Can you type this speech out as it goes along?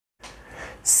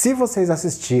Se vocês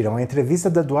assistiram a entrevista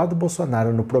do Eduardo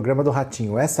Bolsonaro no programa do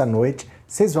Ratinho essa noite,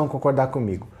 vocês vão concordar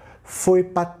comigo. Foi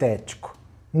patético.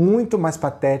 Muito mais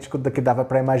patético do que dava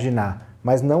para imaginar,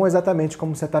 mas não exatamente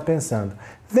como você está pensando.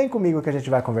 Vem comigo que a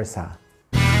gente vai conversar.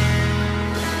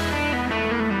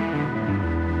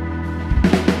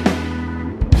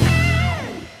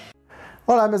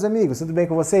 Olá, meus amigos, tudo bem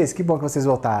com vocês? Que bom que vocês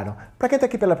voltaram. Para quem está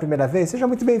aqui pela primeira vez, seja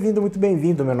muito bem-vindo, muito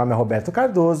bem-vindo. Meu nome é Roberto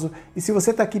Cardoso e se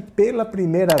você está aqui pela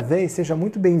primeira vez, seja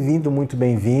muito bem-vindo, muito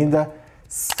bem-vinda.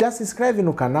 Já se inscreve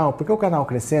no canal, porque o canal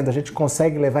crescendo, a gente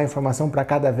consegue levar informação para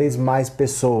cada vez mais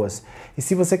pessoas. E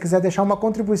se você quiser deixar uma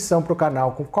contribuição para o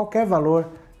canal com qualquer valor,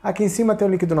 aqui em cima tem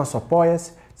o link do nosso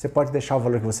Apoia-se, você pode deixar o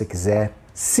valor que você quiser.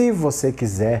 Se você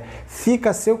quiser, fica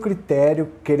a seu critério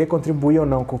querer contribuir ou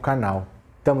não com o canal.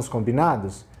 Estamos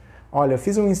combinados? Olha, eu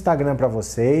fiz um Instagram para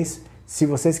vocês. Se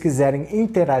vocês quiserem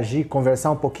interagir,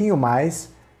 conversar um pouquinho mais,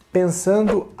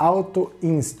 Pensando Auto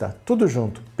Insta. Tudo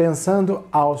junto. Pensando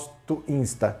Auto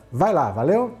Insta. Vai lá,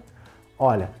 valeu?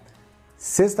 Olha,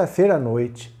 sexta-feira à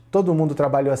noite, todo mundo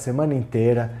trabalhou a semana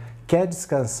inteira, quer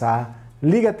descansar,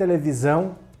 liga a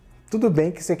televisão. Tudo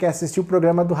bem que você quer assistir o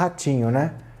programa do Ratinho,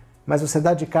 né? Mas você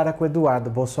dá de cara com o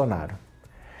Eduardo Bolsonaro.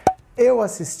 Eu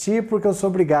assisti porque eu sou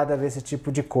obrigado a ver esse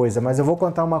tipo de coisa, mas eu vou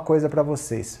contar uma coisa para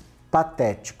vocês.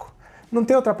 Patético. Não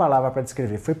tem outra palavra para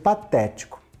descrever, foi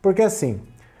patético. Porque assim,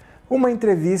 uma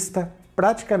entrevista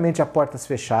praticamente a portas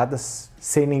fechadas,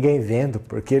 sem ninguém vendo,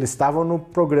 porque eles estavam no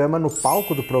programa, no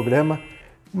palco do programa,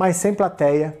 mas sem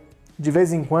plateia. De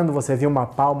vez em quando você via uma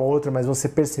palma ou outra, mas você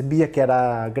percebia que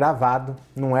era gravado,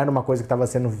 não era uma coisa que estava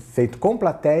sendo feito com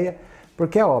plateia,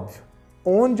 porque é óbvio,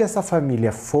 onde essa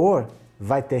família for,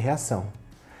 vai ter reação.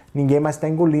 Ninguém mais está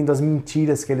engolindo as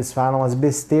mentiras que eles falam, as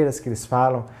besteiras que eles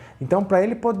falam. Então, para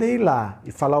ele poder ir lá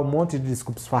e falar um monte de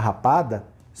desculpa esfarrapada,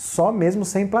 só mesmo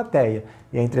sem plateia.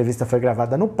 E a entrevista foi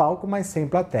gravada no palco, mas sem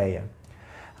plateia.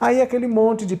 Aí aquele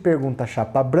monte de pergunta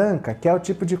chapa branca, que é o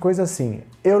tipo de coisa assim,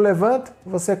 eu levanto,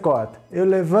 você corta, eu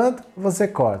levanto, você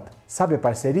corta. Sabe a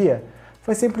parceria?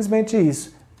 Foi simplesmente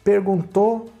isso.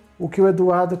 Perguntou o que o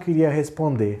Eduardo queria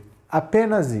responder.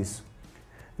 Apenas isso.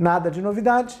 Nada de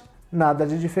novidade, nada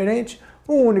de diferente.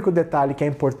 O único detalhe que é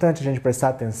importante a gente prestar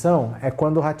atenção é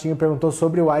quando o Ratinho perguntou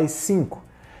sobre o AI-5.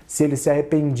 Se ele se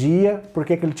arrependia, por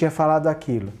que ele tinha falado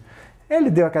aquilo. Ele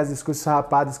deu aquelas discussões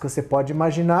rapadas que você pode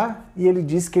imaginar e ele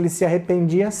disse que ele se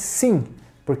arrependia sim,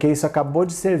 porque isso acabou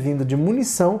de servindo de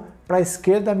munição para a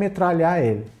esquerda metralhar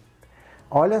ele.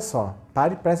 Olha só,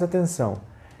 pare e preste atenção.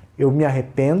 Eu me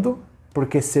arrependo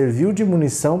porque serviu de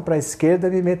munição para a esquerda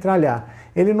me metralhar.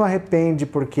 Ele não arrepende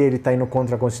porque ele está indo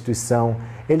contra a Constituição,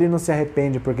 ele não se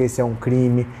arrepende porque isso é um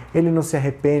crime, ele não se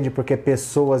arrepende porque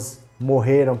pessoas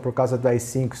morreram por causa do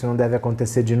AI-5, isso não deve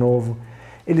acontecer de novo.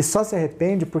 Ele só se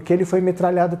arrepende porque ele foi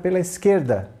metralhado pela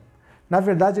esquerda. Na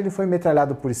verdade, ele foi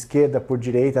metralhado por esquerda, por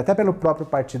direita, até pelo próprio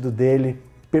partido dele,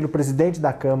 pelo presidente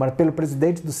da Câmara, pelo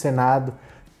presidente do Senado,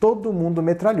 todo mundo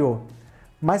metralhou.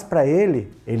 Mas para ele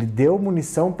deu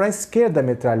munição para a esquerda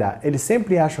metralhar. Eles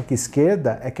sempre acham que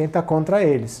esquerda é quem está contra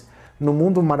eles. No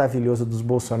mundo maravilhoso dos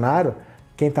Bolsonaro,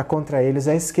 quem está contra eles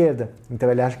é a esquerda. Então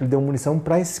ele acha que ele deu munição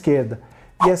para a esquerda.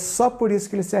 E é só por isso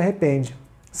que ele se arrepende.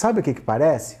 Sabe o que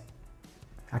parece?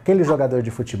 Aquele jogador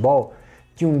de futebol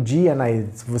que um dia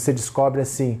você descobre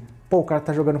assim, pô, o cara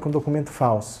está jogando com documento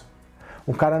falso.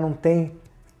 O cara não tem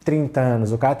 30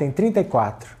 anos, o cara tem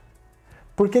 34.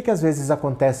 Por que às vezes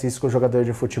acontece isso com o jogador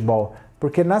de futebol?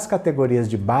 Porque nas categorias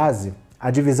de base, a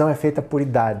divisão é feita por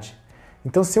idade.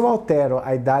 Então, se eu altero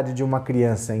a idade de uma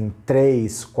criança em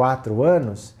 3, 4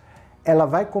 anos, ela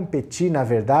vai competir, na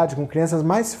verdade, com crianças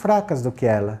mais fracas do que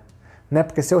ela. Né?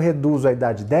 Porque se eu reduzo a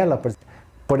idade dela,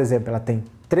 por exemplo, ela tem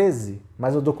 13,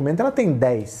 mas no documento ela tem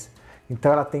 10.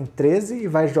 Então, ela tem 13 e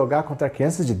vai jogar contra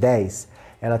crianças de 10.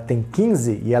 Ela tem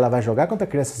 15 e ela vai jogar contra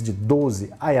crianças de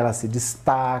 12. Aí ela se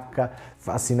destaca,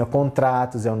 assina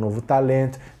contratos, é um novo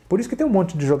talento. Por isso que tem um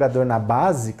monte de jogador na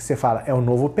base que você fala, é o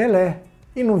novo Pelé.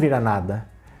 E não vira nada.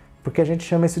 Porque a gente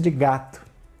chama isso de gato,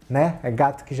 né? É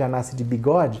gato que já nasce de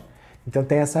bigode. Então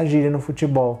tem essa gíria no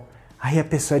futebol. Aí a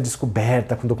pessoa é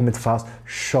descoberta com documento falso.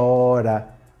 Chora.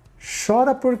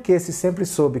 Chora porque se sempre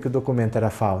soube que o documento era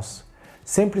falso.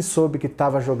 Sempre soube que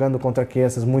estava jogando contra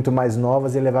crianças muito mais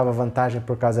novas e levava vantagem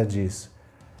por causa disso.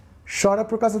 Chora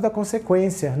por causa da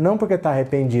consequência, não porque está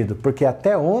arrependido, porque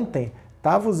até ontem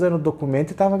estava usando o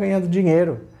documento e estava ganhando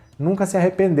dinheiro. Nunca se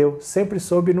arrependeu, sempre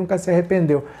soube e nunca se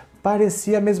arrependeu.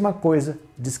 Parecia a mesma coisa,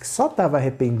 diz que só estava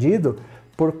arrependido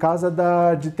por causa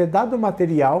de ter dado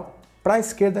material para a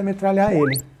esquerda metralhar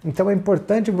ele. Então é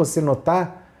importante você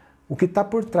notar o que está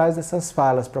por trás dessas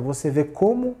falas, para você ver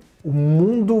como O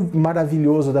mundo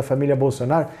maravilhoso da família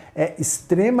Bolsonaro é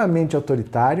extremamente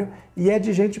autoritário e é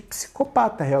de gente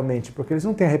psicopata realmente, porque eles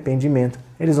não têm arrependimento,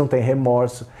 eles não têm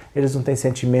remorso, eles não têm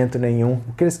sentimento nenhum.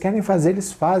 O que eles querem fazer,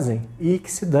 eles fazem. E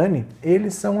que se dane,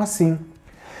 eles são assim.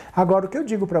 Agora, o que eu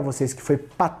digo para vocês que foi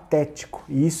patético,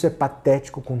 e isso é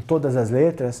patético com todas as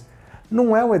letras,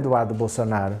 não é o Eduardo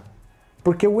Bolsonaro.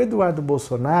 Porque o Eduardo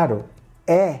Bolsonaro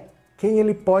é quem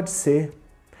ele pode ser.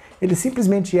 Ele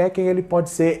simplesmente é quem ele pode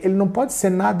ser. Ele não pode ser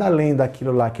nada além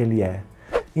daquilo lá que ele é.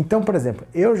 Então, por exemplo,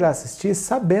 eu já assisti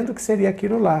sabendo que seria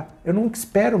aquilo lá. Eu não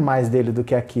espero mais dele do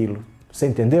que aquilo. Você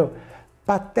entendeu?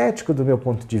 Patético do meu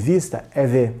ponto de vista é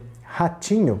ver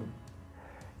Ratinho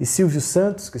e Silvio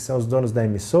Santos, que são os donos da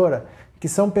emissora, que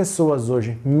são pessoas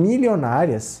hoje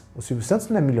milionárias. O Silvio Santos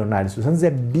não é milionário, o Silvio Santos é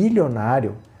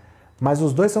bilionário. Mas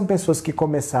os dois são pessoas que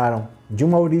começaram de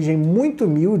uma origem muito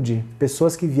humilde,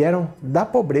 pessoas que vieram da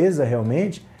pobreza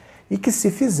realmente e que se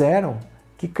fizeram,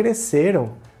 que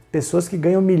cresceram, pessoas que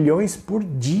ganham milhões por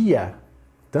dia.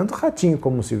 Tanto o Ratinho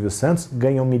como o Silvio Santos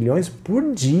ganham milhões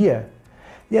por dia.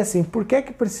 E assim, por que é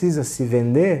que precisa se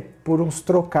vender por uns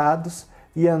trocados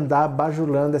e andar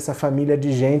bajulando essa família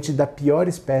de gente da pior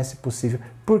espécie possível?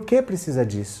 Por que precisa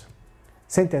disso?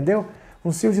 Você entendeu?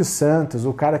 Um Silvio Santos,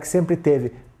 o cara que sempre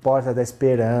teve Porta da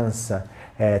Esperança,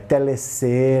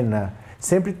 Telecena,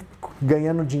 sempre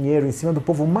ganhando dinheiro em cima do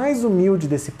povo mais humilde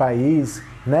desse país,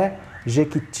 né?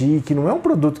 Jequiti, que não é um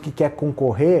produto que quer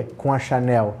concorrer com a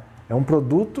Chanel, é um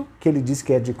produto que ele diz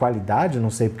que é de qualidade,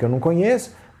 não sei porque eu não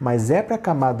conheço, mas é para a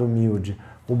camada humilde.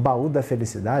 O baú da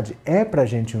felicidade é para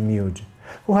gente humilde.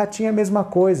 O Ratinho é a mesma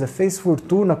coisa, fez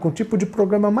fortuna com o tipo de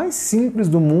programa mais simples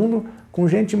do mundo, com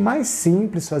gente mais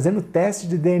simples, fazendo teste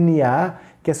de DNA,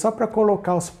 que é só para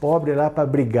colocar os pobres lá para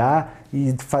brigar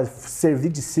e servir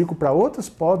de circo para outros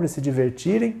pobres se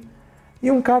divertirem. E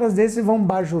um cara desses vão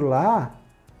bajular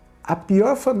a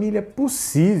pior família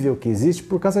possível que existe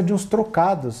por causa de uns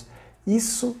trocados.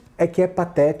 Isso é que é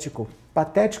patético.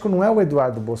 Patético não é o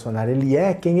Eduardo Bolsonaro, ele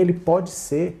é quem ele pode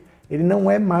ser. Ele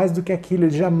não é mais do que aquilo,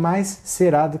 ele jamais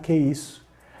será do que isso.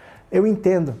 Eu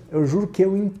entendo, eu juro que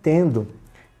eu entendo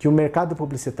que o mercado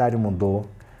publicitário mudou,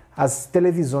 as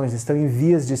televisões estão em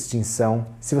vias de extinção.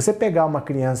 Se você pegar uma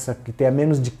criança que tenha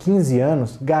menos de 15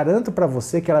 anos, garanto para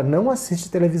você que ela não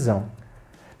assiste televisão.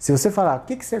 Se você falar, o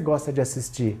que você gosta de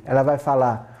assistir? Ela vai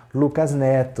falar Lucas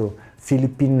Neto,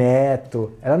 Felipe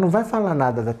Neto, ela não vai falar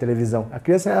nada da televisão. A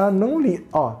criança, ela não liga.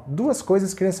 Ó, duas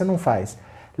coisas a criança não faz: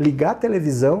 ligar a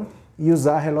televisão e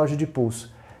usar relógio de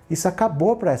pulso. Isso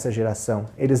acabou para essa geração.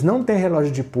 Eles não têm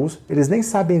relógio de pulso, eles nem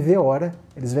sabem ver hora,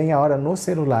 eles veem a hora no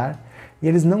celular e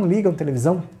eles não ligam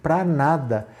televisão para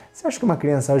nada. Você acha que uma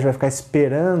criança hoje vai ficar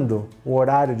esperando o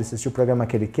horário de assistir o programa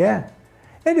que ele quer?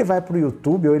 Ele vai para o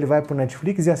YouTube ou ele vai para o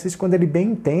Netflix e assiste quando ele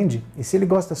bem entende. E se ele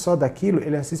gosta só daquilo,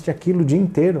 ele assiste aquilo o dia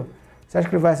inteiro. Você acha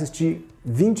que ele vai assistir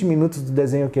 20 minutos do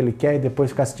desenho que ele quer e depois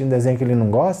ficar assistindo desenho que ele não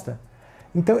gosta?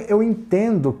 Então eu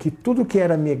entendo que tudo que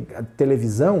era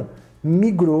televisão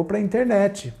migrou para a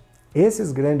internet.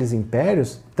 Esses grandes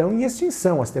impérios estão em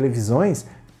extinção, as televisões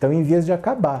estão em vias de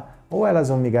acabar. Ou elas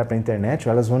vão migrar para a internet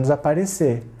ou elas vão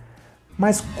desaparecer.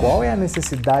 Mas qual é a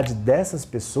necessidade dessas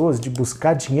pessoas de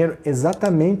buscar dinheiro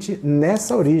exatamente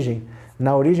nessa origem,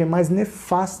 na origem mais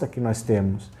nefasta que nós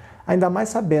temos? Ainda mais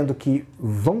sabendo que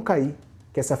vão cair,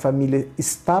 que essa família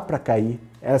está para cair,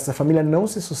 essa família não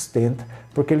se sustenta,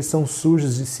 porque eles são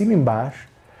sujos de cima e embaixo,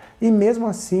 e mesmo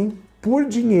assim, por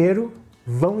dinheiro,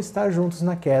 vão estar juntos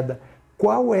na queda.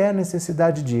 Qual é a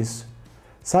necessidade disso?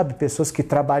 Sabe, pessoas que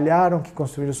trabalharam, que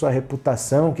construíram sua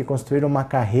reputação, que construíram uma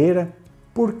carreira,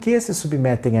 por que se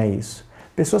submetem a isso?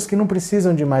 Pessoas que não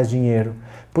precisam de mais dinheiro.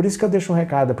 Por isso que eu deixo um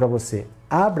recado para você.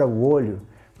 Abra o olho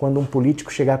quando um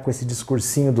político chegar com esse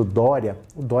discursinho do Dória.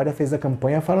 O Dória fez a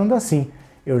campanha falando assim: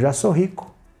 eu já sou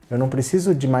rico, eu não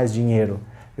preciso de mais dinheiro,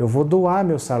 eu vou doar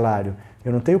meu salário,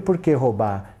 eu não tenho por que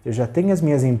roubar, eu já tenho as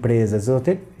minhas empresas.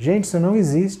 Gente, isso não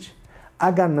existe.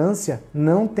 A ganância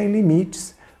não tem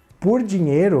limites. Por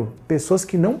dinheiro, pessoas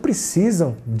que não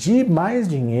precisam de mais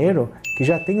dinheiro, que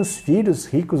já têm os filhos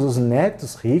ricos, os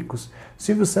netos ricos.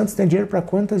 Silvio Santos tem dinheiro para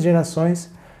quantas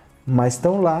gerações? Mas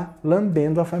estão lá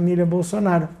lambendo a família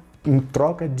Bolsonaro em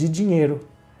troca de dinheiro.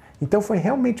 Então foi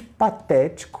realmente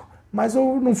patético, mas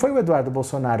não foi o Eduardo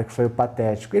Bolsonaro que foi o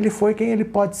patético. Ele foi quem ele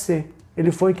pode ser.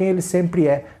 Ele foi quem ele sempre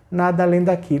é, nada além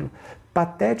daquilo.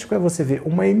 Patético é você ver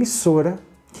uma emissora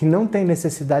que não tem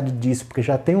necessidade disso, porque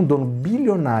já tem um dono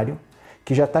bilionário,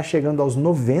 que já está chegando aos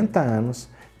 90 anos,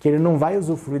 que ele não vai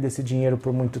usufruir desse dinheiro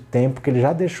por muito tempo, que ele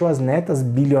já deixou as netas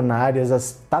bilionárias,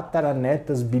 as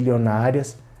tataranetas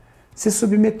bilionárias, se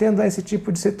submetendo a esse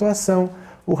tipo de situação.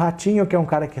 O Ratinho, que é um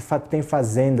cara que tem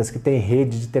fazendas, que tem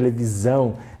rede de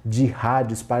televisão, de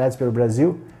rádio espalhados pelo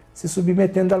Brasil, se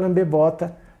submetendo à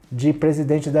lambebota de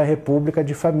presidente da República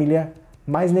de família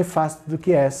mais nefasta do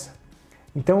que essa.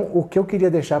 Então, o que eu queria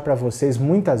deixar para vocês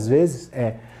muitas vezes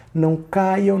é: não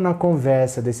caiam na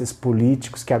conversa desses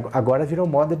políticos, que agora virou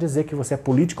moda dizer que você é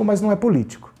político, mas não é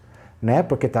político, né?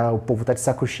 Porque o povo tá de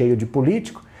saco cheio de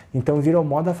político, então virou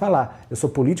moda falar: eu sou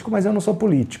político, mas eu não sou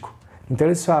político. Então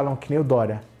eles falam, que nem o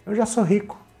Dória: eu já sou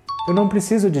rico, eu não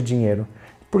preciso de dinheiro.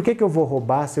 Por que eu vou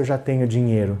roubar se eu já tenho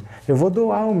dinheiro? Eu vou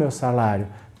doar o meu salário.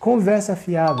 Conversa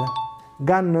fiada.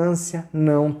 Ganância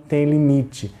não tem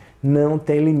limite. Não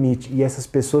tem limite. E essas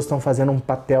pessoas estão fazendo um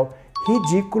papel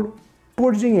ridículo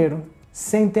por dinheiro,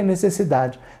 sem ter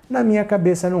necessidade. Na minha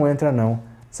cabeça não entra não.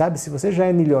 Sabe, se você já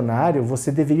é milionário,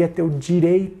 você deveria ter o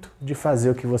direito de fazer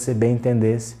o que você bem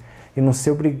entendesse e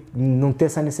não ter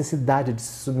essa necessidade de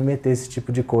se submeter a esse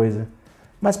tipo de coisa.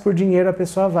 Mas por dinheiro a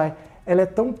pessoa vai. Ela é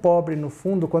tão pobre no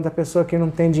fundo quanto a pessoa que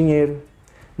não tem dinheiro.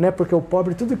 Né? Porque o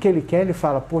pobre, tudo que ele quer, ele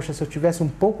fala: poxa, se eu tivesse um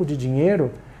pouco de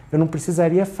dinheiro, eu não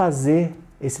precisaria fazer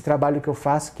esse trabalho que eu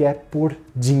faço, que é por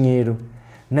dinheiro.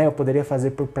 Né? Eu poderia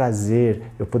fazer por prazer,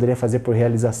 eu poderia fazer por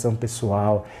realização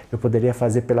pessoal, eu poderia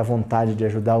fazer pela vontade de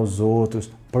ajudar os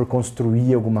outros, por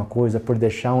construir alguma coisa, por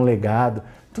deixar um legado.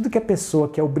 Tudo que a pessoa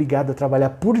que é obrigada a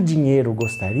trabalhar por dinheiro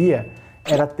gostaria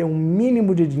era ter um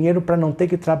mínimo de dinheiro para não ter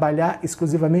que trabalhar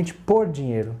exclusivamente por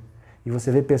dinheiro. E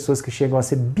você vê pessoas que chegam a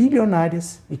ser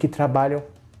bilionárias e que trabalham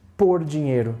por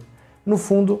dinheiro. No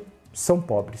fundo, são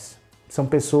pobres. São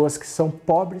pessoas que são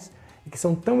pobres e que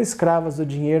são tão escravas do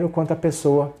dinheiro quanto a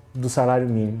pessoa do salário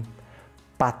mínimo.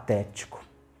 Patético.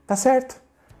 Tá certo?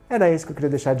 Era isso que eu queria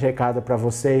deixar de recado para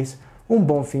vocês. Um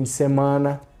bom fim de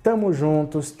semana. Tamo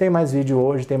juntos. Tem mais vídeo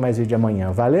hoje, tem mais vídeo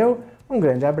amanhã. Valeu? Um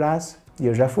grande abraço e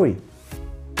eu já fui.